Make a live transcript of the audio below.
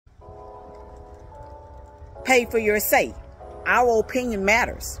Pay for your say. Our opinion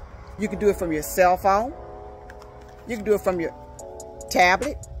matters. You can do it from your cell phone. You can do it from your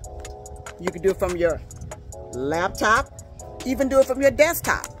tablet. You can do it from your laptop. Even do it from your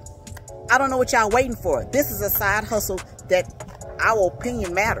desktop. I don't know what y'all waiting for. This is a side hustle that our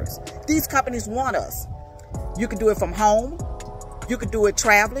opinion matters. These companies want us. You can do it from home. You can do it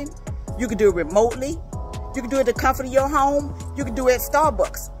traveling. You can do it remotely. You can do it in the comfort of your home. You can do it at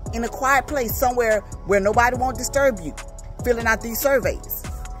Starbucks, in a quiet place somewhere where nobody won't disturb you, filling out these surveys.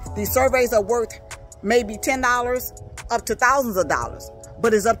 These surveys are worth maybe $10 up to thousands of dollars,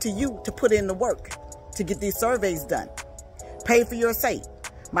 but it's up to you to put in the work to get these surveys done. Pay for your say.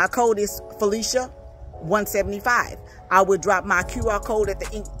 My code is Felicia175. I will drop my QR code at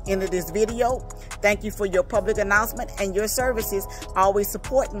the end of this video. Thank you for your public announcement and your services, always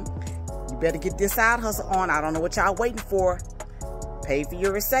supporting. You better get this side hustle on. I don't know what y'all waiting for. Pay for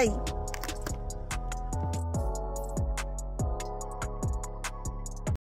your say.